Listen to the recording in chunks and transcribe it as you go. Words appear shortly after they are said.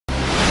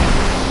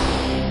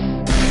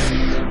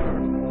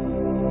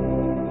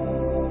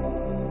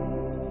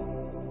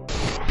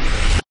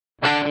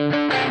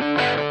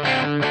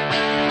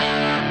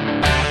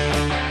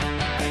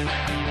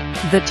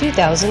The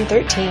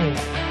 2013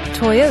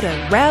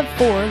 Toyota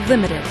RAV4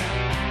 Limited.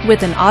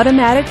 With an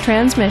automatic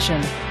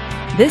transmission,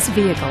 this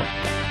vehicle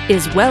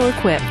is well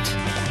equipped.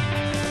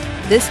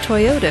 This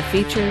Toyota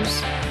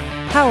features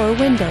power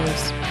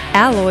windows,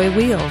 alloy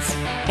wheels,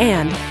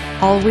 and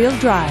all-wheel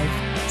drive.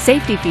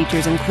 Safety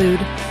features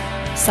include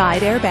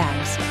side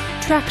airbags,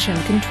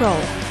 traction control,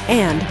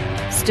 and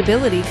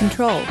stability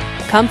control.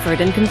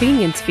 Comfort and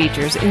convenience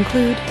features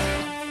include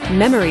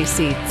memory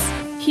seats,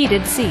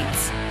 heated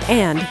seats,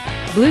 and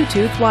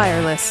Bluetooth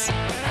wireless.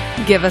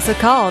 Give us a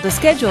call to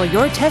schedule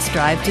your test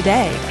drive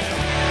today.